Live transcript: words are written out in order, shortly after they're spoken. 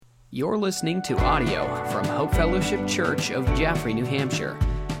You're listening to audio from Hope Fellowship Church of Jaffrey, New Hampshire.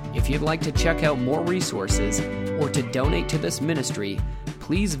 If you'd like to check out more resources or to donate to this ministry,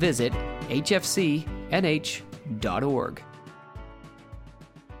 please visit hfcnh.org.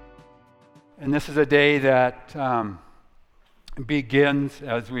 And this is a day that begins,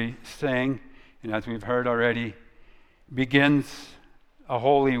 as we sang, and as we've heard already, begins a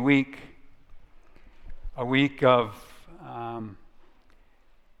holy week, a week of,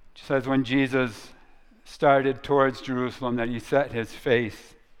 says when Jesus started towards Jerusalem, that he set his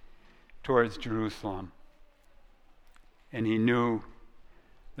face towards Jerusalem. And he knew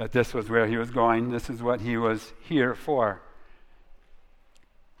that this was where he was going. This is what he was here for.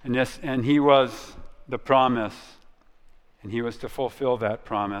 And he was the promise, and he was to fulfill that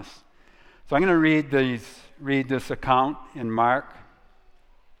promise. So I'm going to read this account in Mark,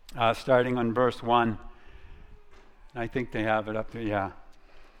 starting on verse 1. And I think they have it up there, yeah.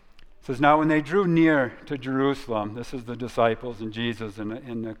 It says, "Now when they drew near to Jerusalem," this is the disciples and Jesus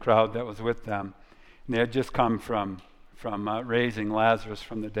and the crowd that was with them. And they had just come from raising Lazarus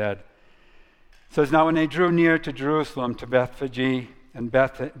from the dead. It says, "Now when they drew near to Jerusalem, to Bethphage and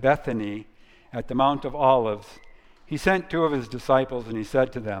Bethany at the Mount of Olives, he sent two of his disciples, and he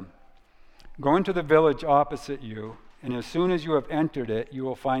said to them, 'Go into the village opposite you, and as soon as you have entered it, you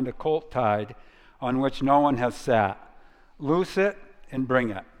will find a colt tied on which no one has sat. Loose it and bring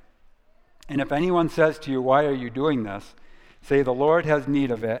it. And if anyone says to you, "Why are you doing this?" say, "The Lord has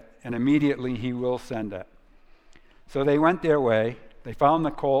need of it," and immediately he will send it.' So they went their way. They found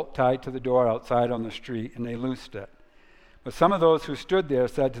the colt tied to the door outside on the street, and they loosed it. But some of those who stood there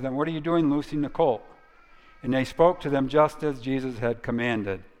said to them, 'What are you doing loosing the colt?' And they spoke to them just as Jesus had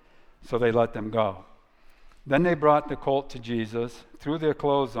commanded. So they let them go. Then they brought the colt to Jesus, threw their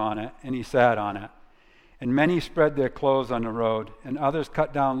clothes on it, and he sat on it. And many spread their clothes on the road, and others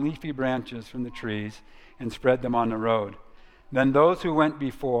cut down leafy branches from the trees and spread them on the road. Then those who went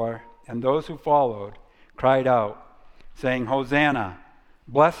before and those who followed cried out, saying, 'Hosanna!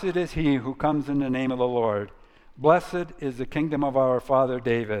 Blessed is he who comes in the name of the Lord. Blessed is the kingdom of our father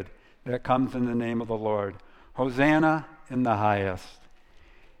David that comes in the name of the Lord. Hosanna in the highest.'"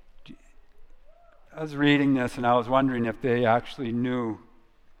 I was reading this and I was wondering if they actually knew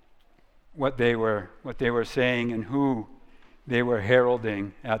what they were saying and who they were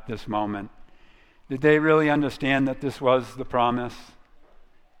heralding at this moment. Did they really understand that this was the promise,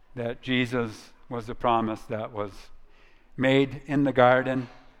 that Jesus was the promise that was made in the garden?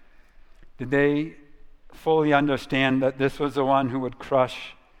 Did they fully understand that this was the one who would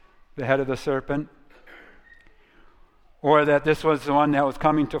crush the head of the serpent? Or that this was the one that was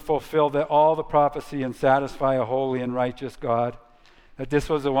coming to fulfill all the prophecy and satisfy a holy and righteous God? That this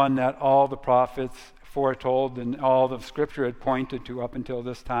was the one that all the prophets foretold and all the scripture had pointed to up until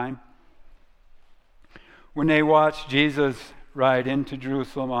this time? When they watched Jesus ride into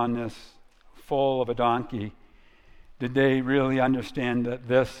Jerusalem on this foal of a donkey, did they really understand that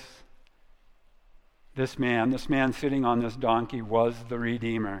this man sitting on this donkey was the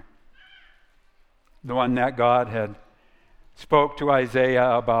Redeemer? The one that God had spoke to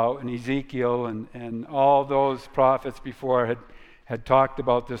Isaiah about, and Ezekiel and all those prophets before had talked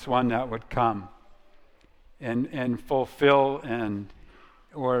about this one that would come and fulfill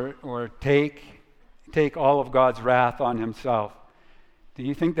or take all of God's wrath on himself. Do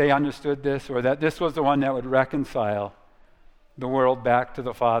you think they understood this, or that this was the one that would reconcile the world back to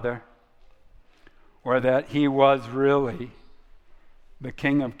the Father? Or that he was really the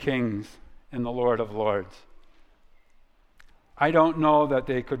King of Kings and the Lord of Lords? I don't know that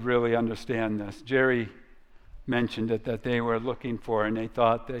they could really understand this. Jerry mentioned it, that they were looking for, and they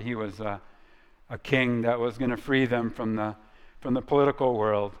thought that he was a king that was going to free them from the political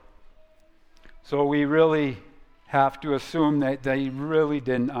world. So we really have to assume that they really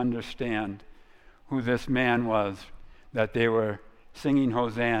didn't understand who this man was, that they were singing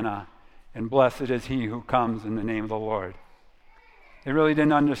Hosanna and blessed is he who comes in the name of the Lord. They really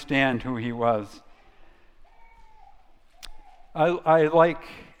didn't understand who he was. I like,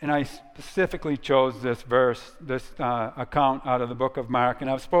 and I specifically chose this verse, this account out of the book of Mark, and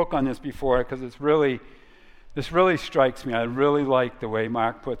I've spoke on this before because this really strikes me. I really like the way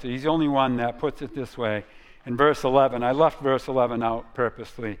Mark puts it. He's the only one that puts it this way. In verse 11, I left verse 11 out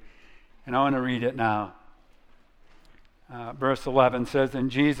purposely, and I want to read it now. Verse 11 says, "And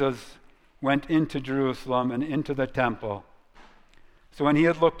Jesus went into Jerusalem and into the temple. So when he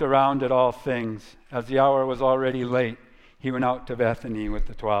had looked around at all things, as the hour was already late, he went out to Bethany with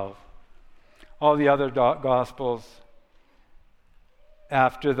the 12. All the other Gospels,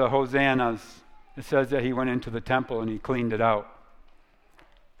 after the Hosannas, it says that he went into the temple and he cleaned it out.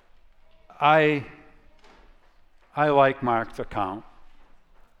 I like Mark's account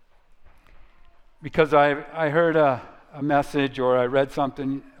because I heard a message, or I read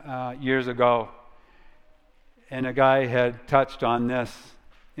something years ago, and a guy had touched on this,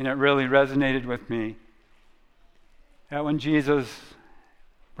 and it really resonated with me. That when Jesus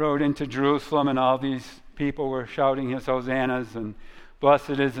rode into Jerusalem and all these people were shouting his hosannas and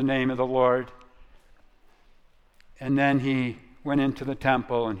blessed is the name of the Lord, and then he went into the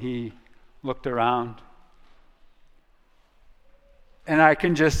temple and he looked around, and I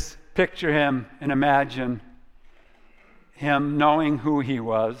can just picture him and imagine him knowing who he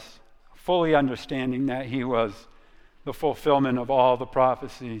was, fully understanding that he was the fulfillment of all the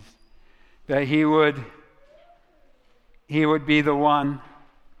prophecies, that he would be the one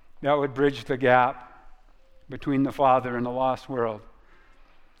that would bridge the gap between the Father and the lost world.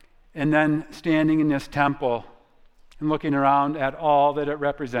 And then standing in this temple and looking around at all that it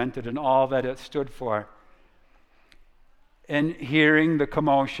represented and all that it stood for, and hearing the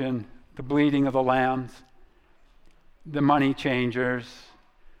commotion, the bleating of the lambs, the money changers,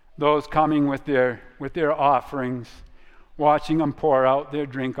 those coming with their offerings, watching them pour out their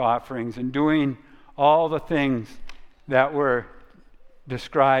drink offerings, and doing all the things that were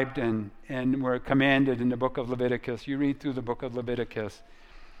described and were commanded in the book of Leviticus. You read through the book of Leviticus,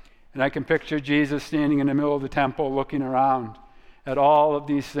 and I can picture Jesus standing in the middle of the temple looking around at all of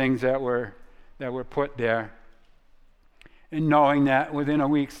these things that were put there, and knowing that within a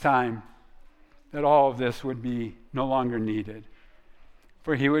week's time that all of this would be no longer needed.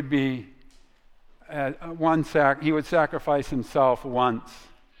 For he would be he would sacrifice himself once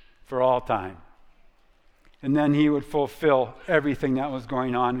for all time. And then he would fulfill everything that was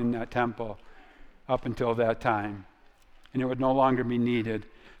going on in that temple up until that time. And it would no longer be needed.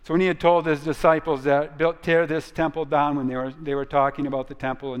 So when he had told his disciples that tear this temple down, when they were talking about the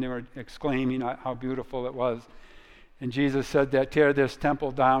temple and they were exclaiming how beautiful it was, and Jesus said that, tear this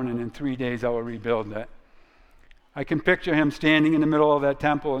temple down and in 3 days I will rebuild it. I can picture him standing in the middle of that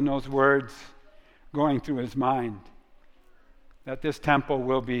temple and those words going through his mind, that this temple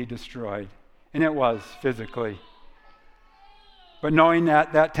will be destroyed. And it was, physically. But knowing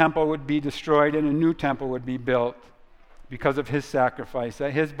that that temple would be destroyed and a new temple would be built because of his sacrifice,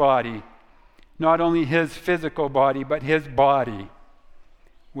 that his body, not only his physical body, but his body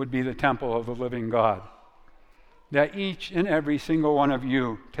would be the temple of the living God. That each and every single one of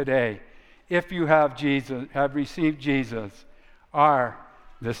you today, if you have received Jesus, are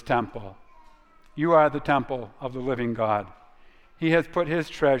this temple. You are the temple of the living God. He has put his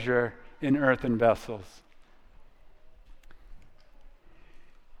treasure in earthen vessels.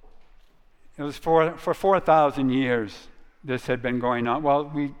 It was for 4,000 years this had been going on.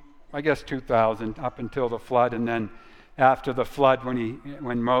 Well, I guess 2,000 up until the flood, and then after the flood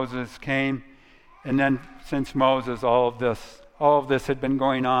when Moses came, and then since Moses, all of this had been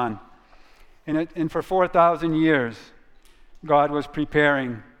going on. And for 4,000 years, God was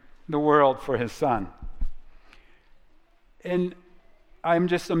preparing the world for his Son. And I'm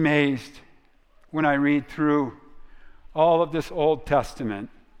just amazed when I read through all of this Old Testament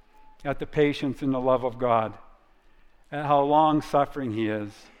at the patience and the love of God, at how long-suffering he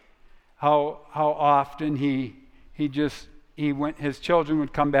is, how often his children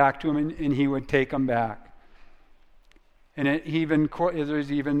would come back to him and he would take them back. And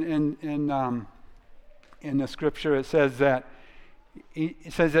there's even in the scripture it says that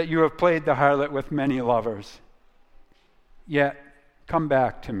you have played the harlot with many lovers, yet come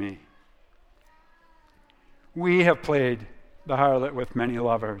back to me. We have played the harlot with many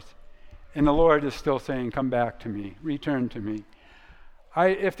lovers, and the Lord is still saying, come back to me, return to me.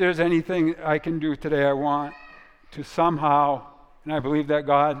 If there's anything I can do today, I want to somehow, and I believe that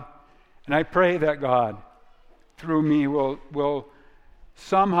God, and I pray that God, through me, will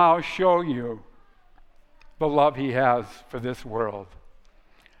somehow show you the love he has for this world.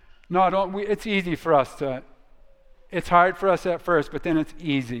 It's easy for us it's hard for us at first, but then it's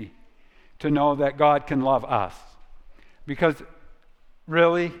easy to know that God can love us. Because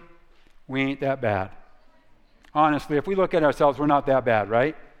really, we ain't that bad. Honestly, if we look at ourselves, we're not that bad,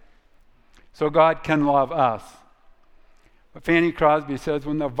 right? So God can love us. But Fanny Crosby says,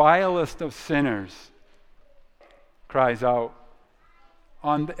 when the vilest of sinners cries out,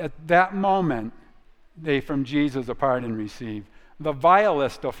 at that moment, they from Jesus a pardon receive. The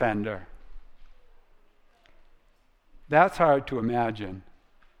vilest offender. That's hard to imagine.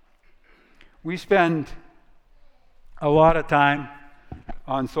 We spend a lot of time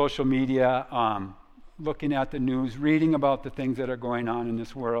on social media, looking at the news, reading about the things that are going on in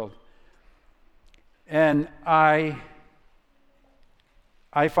this world. And I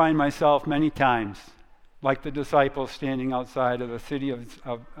I find myself many times, like the disciples standing outside of the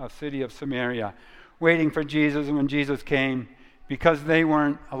city of Samaria, waiting for Jesus, and when Jesus came, because they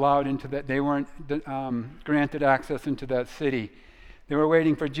weren't allowed into that, they weren't granted access into that city. They were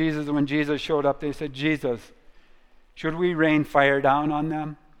waiting for Jesus, and when Jesus showed up, they said, "Jesus, should we rain fire down on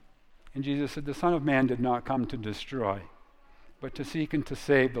them?" And Jesus said, "The Son of Man did not come to destroy, but to seek and to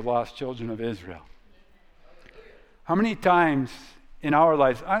save the lost children of Israel." How many times in our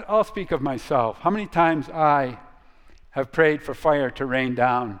lives, I'll speak of myself, how many times I have prayed for fire to rain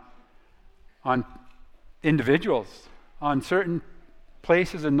down on individuals, on certain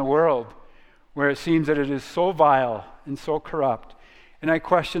places in the world where it seems that it is so vile and so corrupt. And I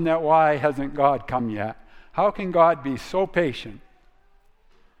question that, why hasn't God come yet? How can God be so patient?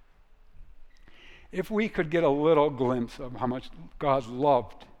 If we could get a little glimpse of how much God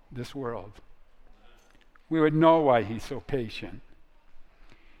loved this world, we would know why he's so patient.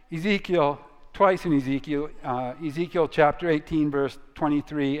 Twice in Ezekiel chapter 18, verse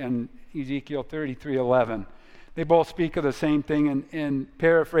 23, and Ezekiel 33:11, they both speak of the same thing. And in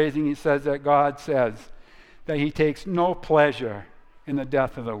paraphrasing, he says that God says that he takes no pleasure in the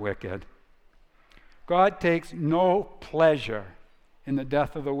death of the wicked. God takes no pleasure in the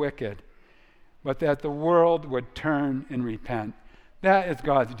death of the wicked, but that the world would turn and repent. That is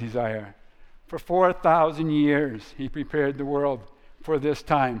God's desire. For 4,000 years, he prepared the world for this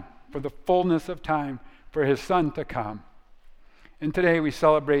time, for the fullness of time, for his Son to come. And today we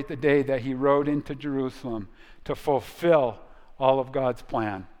celebrate the day that he rode into Jerusalem to fulfill all of God's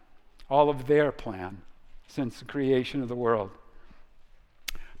plan, all of their plan since the creation of the world.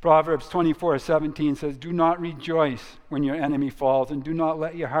 Proverbs 24:17 says, "Do not rejoice when your enemy falls, and do not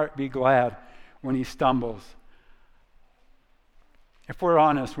let your heart be glad when he stumbles." If we're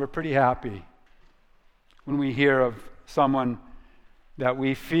honest, we're pretty happy when we hear of someone that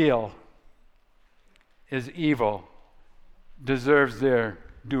we feel is evil, deserves their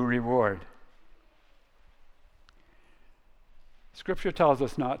due reward. Scripture tells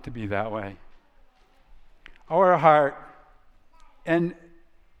us not to be that way. Our heart, and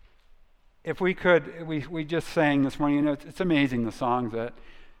if we could, we just sang this morning, it's amazing the songs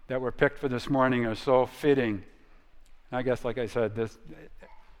that were picked for this morning are so fitting. I guess, like I said,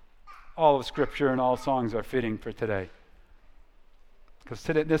 all of Scripture and all songs are fitting for today. Because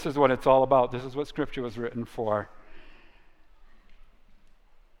today, this is what it's all about. This is what Scripture was written for.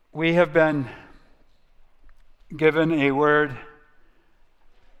 We have been given a word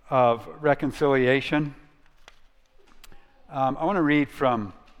of reconciliation. I want to read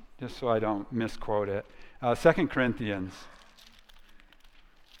from, just so I don't misquote it, 2 Corinthians.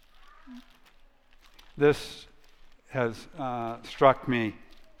 This has struck me.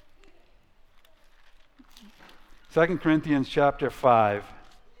 2 Corinthians chapter 5,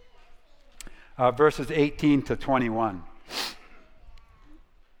 verses 18 to 21.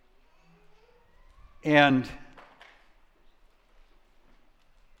 And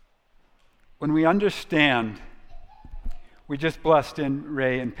when we understand, we just blessed in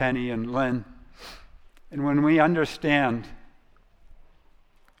Ray and Penny and Lynn, and when we understand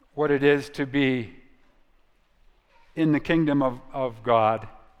what it is to be in the kingdom of God,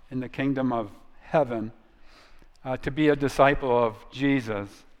 in the kingdom of heaven, to be a disciple of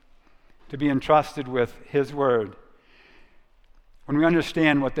Jesus, to be entrusted with his word. When we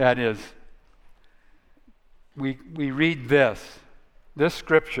understand what that is, we read this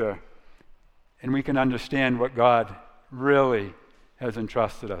scripture, and we can understand what God really has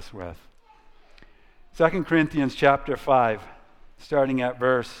entrusted us with. 2 Corinthians chapter 5, starting at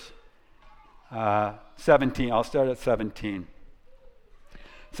verse 17. I'll start at 17.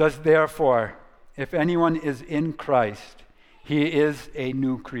 It says, "Therefore, if anyone is in Christ, he is a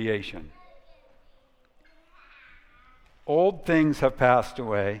new creation. Old things have passed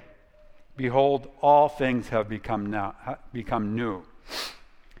away. Behold, all things have become new."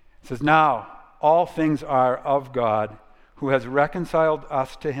 It says, "Now all things are of God, who has reconciled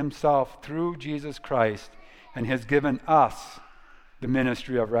us to himself through Jesus Christ, and has given us the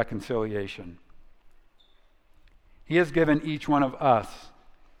ministry of reconciliation." He has given each one of us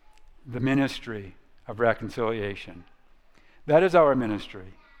the ministry of reconciliation. That is our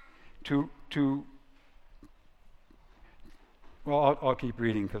ministry. I'll keep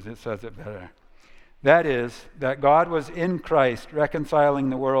reading because it says it better. That is, that God was in Christ reconciling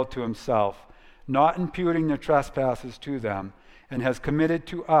the world to himself, not imputing their trespasses to them, and has committed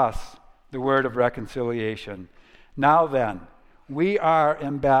to us the word of reconciliation. Now then, we are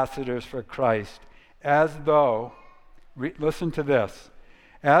ambassadors for Christ, as though, listen to this,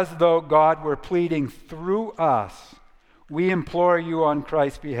 as though God were pleading through us. we implore you on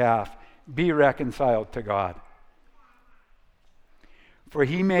Christ's behalf, be reconciled to God. For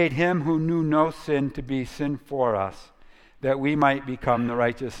he made him who knew no sin to be sin for us, that we might become the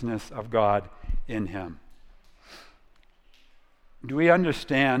righteousness of God in him. Do we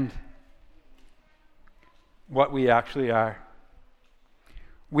understand what we actually are?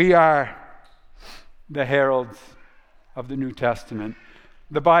 We are the heralds of the New Testament.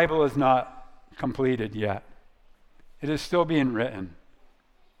 The Bible is not completed yet. It is still being written.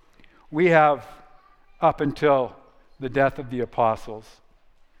 We have up until the death of the apostles,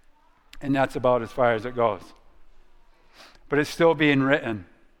 and that's about as far as it goes. But it's still being written.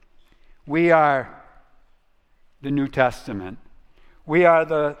 We are the New Testament. We are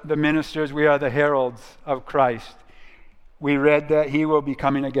the ministers, we are the heralds of Christ. We read that he will be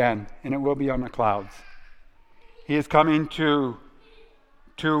coming again, and it will be on the clouds. He is coming to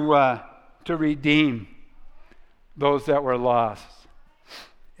redeem those that were lost.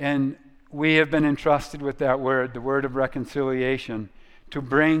 And we have been entrusted with that word, the word of reconciliation, to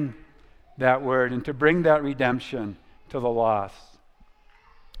bring that word and to bring that redemption to the lost.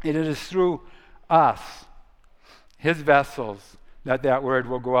 It is through us, his vessels, that word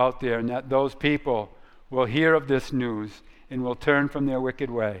will go out there and that those people will hear of this news and will turn from their wicked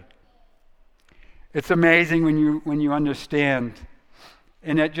way. It's amazing when you understand,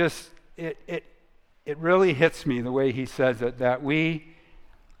 and it really hits me the way he says it, that it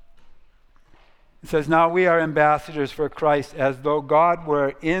says, now we are ambassadors for Christ, as though God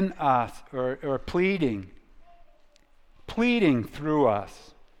were in us, or pleading through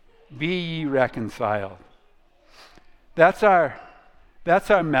us, be ye reconciled. That's our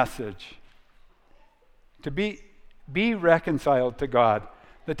message. To be reconciled to God.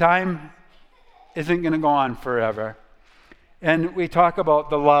 The time isn't going to go on forever. And we talk about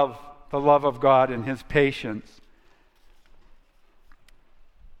the love of God and his patience.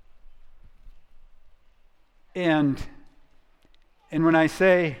 And when I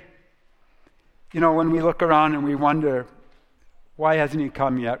say, when we look around and we wonder, why hasn't he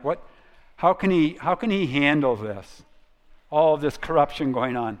come yet? How can he handle this? All of this corruption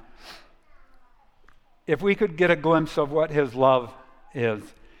going on. If we could get a glimpse of what his love is.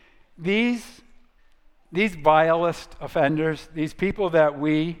 These vilest offenders, these people that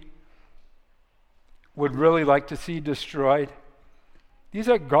we would really like to see destroyed, these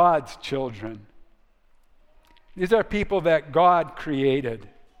are God's children. These are people that God created.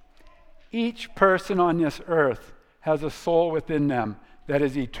 Each person on this earth has a soul within them that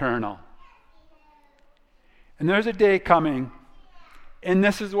is eternal. And there's a day coming, and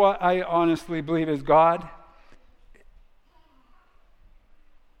this is what I honestly believe is God,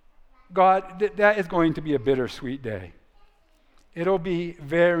 that is going to be a bittersweet day. It'll be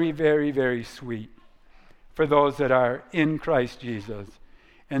very, very, very sweet for those that are in Christ Jesus.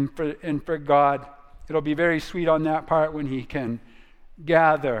 And for God, it'll be very sweet on that part when he can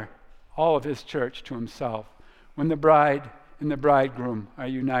gather all of his church to himself, when the bride and the bridegroom are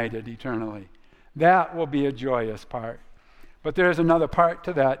united eternally. That will be a joyous part. But there's another part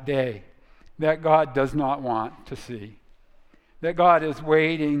to that day that God does not want to see. That God is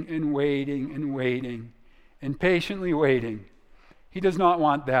waiting and waiting and waiting and patiently waiting. He does not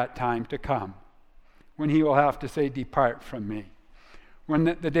want that time to come when he will have to say, depart from me. When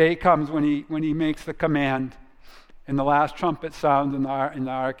the day comes when he makes the command and the last trumpet sounds and the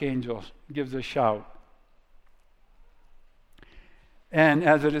archangel gives a shout. And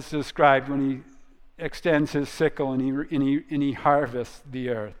as it is described, when he extends his sickle and he harvests the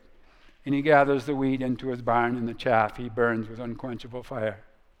earth, and he gathers the wheat into his barn, and the chaff he burns with unquenchable fire.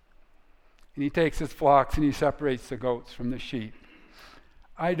 And he takes his flocks and he separates the goats from the sheep.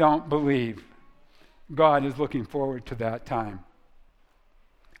 I don't believe God is looking forward to that time.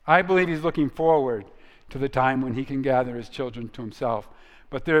 I believe he's looking forward to the time when he can gather his children to himself.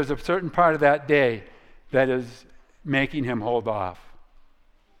 But there's a certain part of that day that is making him hold off.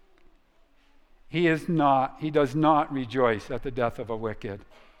 He does not rejoice at the death of a wicked.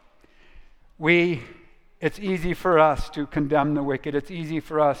 It's easy for us to condemn the wicked. It's easy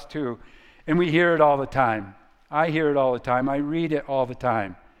for us to, and we hear it all the time. I hear it all the time. I read it all the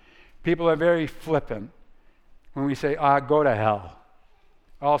time. People are very flippant when we say, go to hell.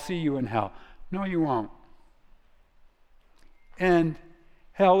 I'll see you in hell. No, you won't. And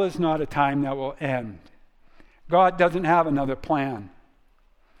hell is not a time that will end. God doesn't have another plan.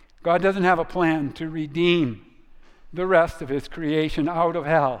 God doesn't have a plan to redeem the rest of his creation out of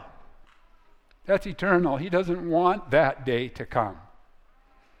hell. That's eternal. He doesn't want that day to come.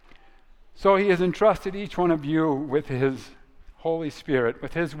 So he has entrusted each one of you with his Holy Spirit,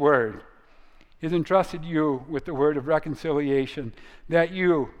 with his word. He's entrusted you with the word of reconciliation, that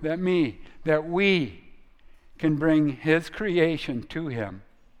you, that me, that we can bring his creation to him.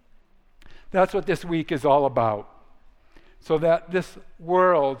 That's what this week is all about, so that this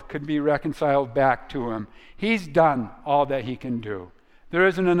world could be reconciled back to him. He's done all that he can do. There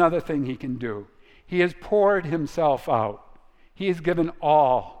isn't another thing he can do. He has poured himself out. He has given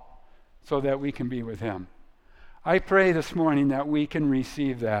all so that we can be with him. I pray this morning that we can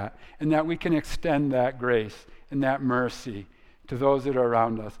receive that and that we can extend that grace and that mercy to those that are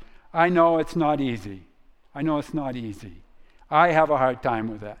around us. I know it's not easy. I have a hard time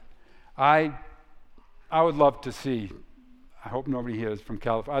with that. I would love to see, I hope nobody here is from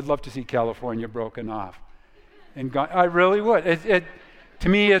California, I'd love to see California broken off. And God, I really would. To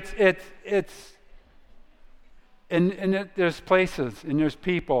me, there's places and there's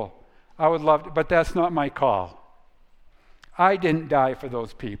people I would love to, but that's not my call. I didn't die for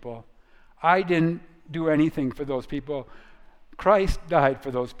those people. I didn't do anything for those people. Christ died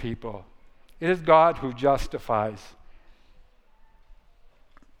for those people. It is God who justifies.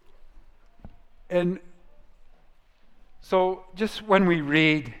 And so just when we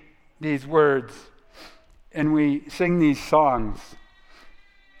read these words and we sing these songs,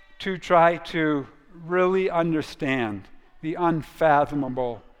 to try to really understand the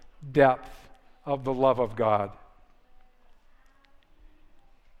unfathomable depth of the love of God.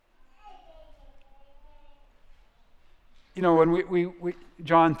 You know, when we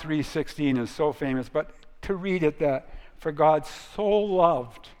John 3:16 is so famous, but to read it that for God so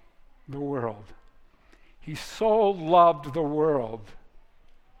loved the world. He so loved the world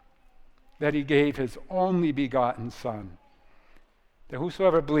that he gave his only begotten Son, that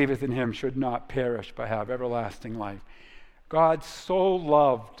whosoever believeth in him should not perish but have everlasting life. God so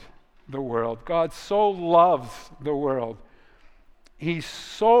loved the world. God so loves the world. He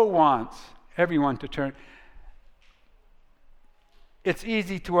so wants everyone to turn. It's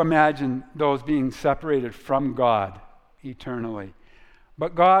easy to imagine those being separated from God eternally.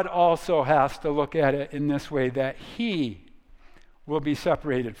 But God also has to look at it in this way, that he will be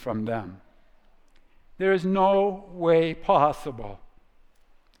separated from them. There is no way possible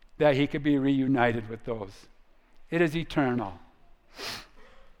that he could be reunited with those. It is eternal.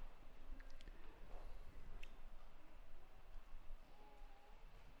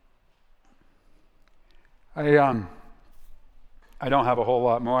 I don't have a whole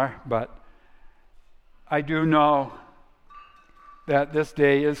lot more, but I do know that this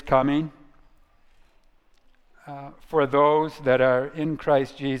day is coming for those that are in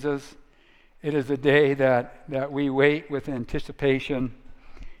Christ Jesus. It is a day that we wait with anticipation.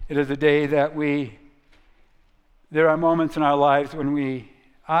 It is a day that there are moments in our lives when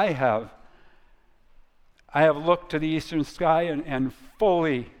I have looked to the eastern sky and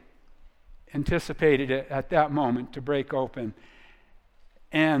fully anticipated it at that moment to break open.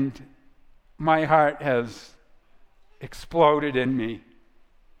 And my heart has exploded in me,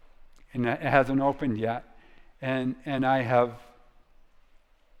 and it hasn't opened yet. And I have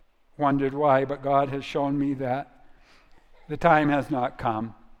wondered why, but God has shown me that the time has not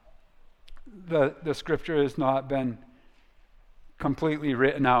come. The scripture has not been completely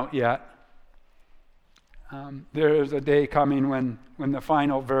written out yet. There is a day coming when the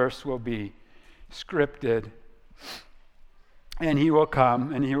final verse will be scripted, and he will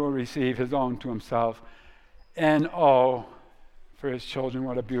come and he will receive his own to himself. And oh, for his children,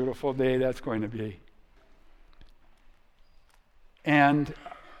 what a beautiful day that's going to be. And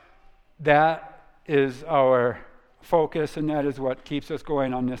that is our focus, and that is what keeps us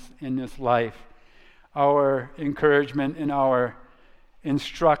going in this life. Our encouragement and our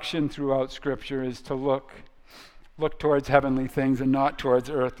instruction throughout Scripture is to look towards heavenly things and not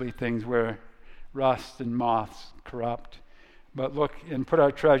towards earthly things where rust and moths corrupt. But look and put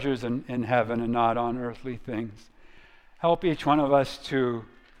our treasures in heaven and not on earthly things. Help each one of us to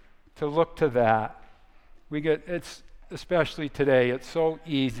look to that. It's especially today, it's so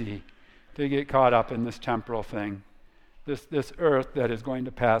easy to get caught up in this temporal thing, this earth that is going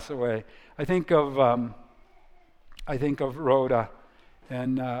to pass away. I think of Rhoda,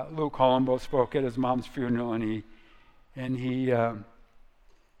 and Luke Hollenbo spoke at his mom's funeral, and he kind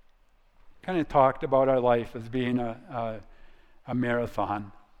of talked about our life as being a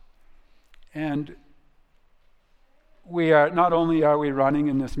marathon. And we are, not only are we running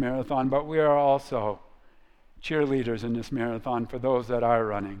in this marathon, but we are also cheerleaders in this marathon for those that are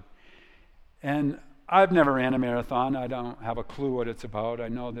running. And I've never ran a marathon. I don't have a clue what it's about. I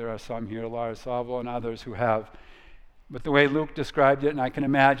know there are some here, Lars Salvo and others who have. But the way Luke described it, and I can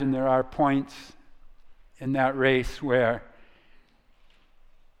imagine there are points in that race where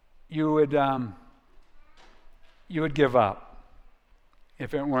you would give up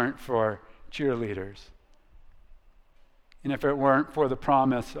if it weren't for cheerleaders, and if it weren't for the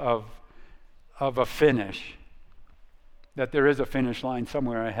promise of a finish, that there is a finish line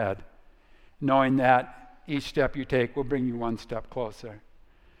somewhere ahead, knowing that each step you take will bring you one step closer.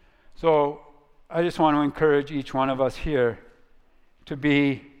 So I just want to encourage each one of us here to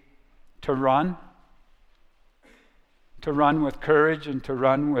run with courage and to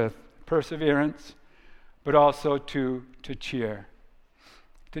run with perseverance, but also to cheer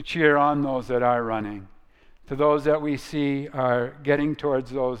on those that are running, to those that we see are getting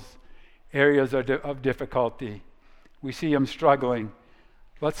towards those areas of difficulty. We see them struggling.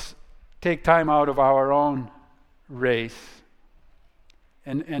 Let's take time out of our own race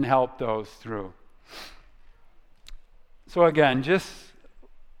and help those through. So again, just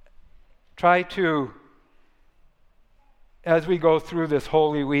try to, as we go through this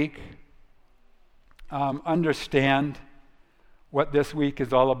Holy Week, understand what this week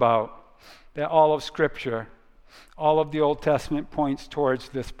is all about. That all of Scripture, all of the Old Testament points towards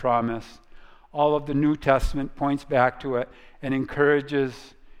this promise. All of the New Testament points back to it and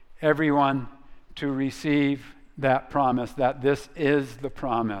encourages everyone to receive that promise, that this is the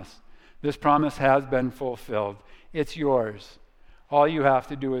promise. This promise has been fulfilled. It's yours. All you have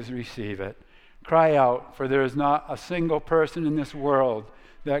to do is receive it. Cry out, for there is not a single person in this world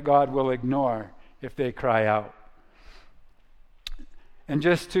that God will ignore if they cry out. And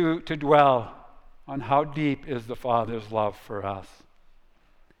just to dwell on how deep is the Father's love for us.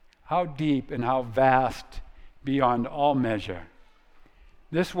 How deep and how vast beyond all measure.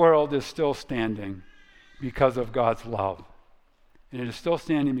 This world is still standing because of God's love. And it is still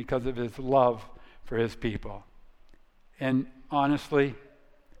standing because of His love for His people. And honestly,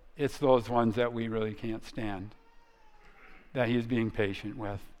 it's those ones that we really can't stand, that He is being patient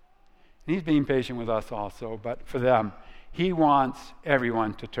with. And He's being patient with us also, but for them, He wants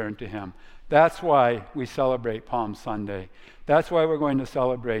everyone to turn to Him. That's why we celebrate Palm Sunday. That's why we're going to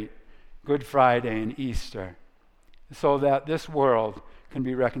celebrate Good Friday and Easter, so that this world can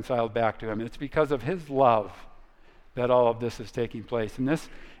be reconciled back to Him. It's because of His love that all of this is taking place. And this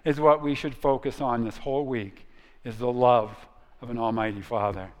is what we should focus on this whole week, is the love of an Almighty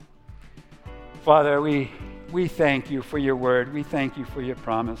Father. Father, we thank You for Your word. We thank You for Your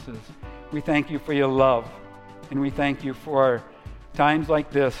promises. We thank You for Your love. And we thank You for times like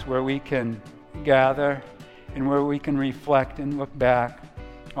this where we can gather and where we can reflect and look back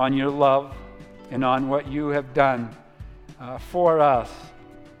on Your love and on what You have done for us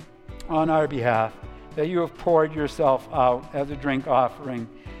on our behalf, that You have poured Yourself out as a drink offering,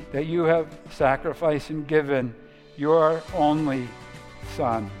 that You have sacrificed and given Your only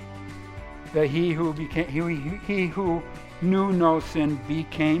Son, that He who knew no sin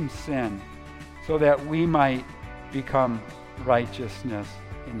became sin, so that we might become righteousness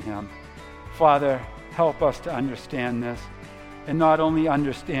in Him. Father, help us to understand this, and not only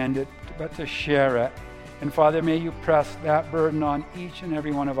understand it, but to share it. And Father, may You press that burden on each and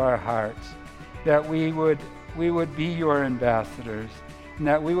every one of our hearts, that we would be Your ambassadors, and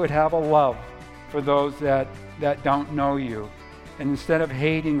that we would have a love for those that don't know You. And instead of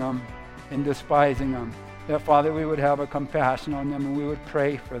hating them and despising them, that, Father, we would have a compassion on them and we would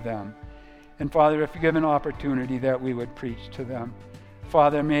pray for them. And Father, if You give an opportunity, that we would preach to them.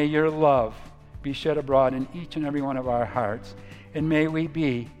 Father, may Your love be shed abroad in each and every one of our hearts. And may we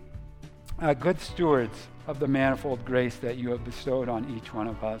be good stewards of the manifold grace that You have bestowed on each one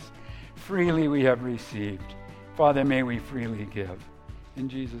of us. Freely we have received. Father, may we freely give. In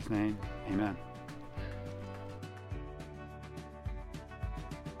Jesus' name, amen.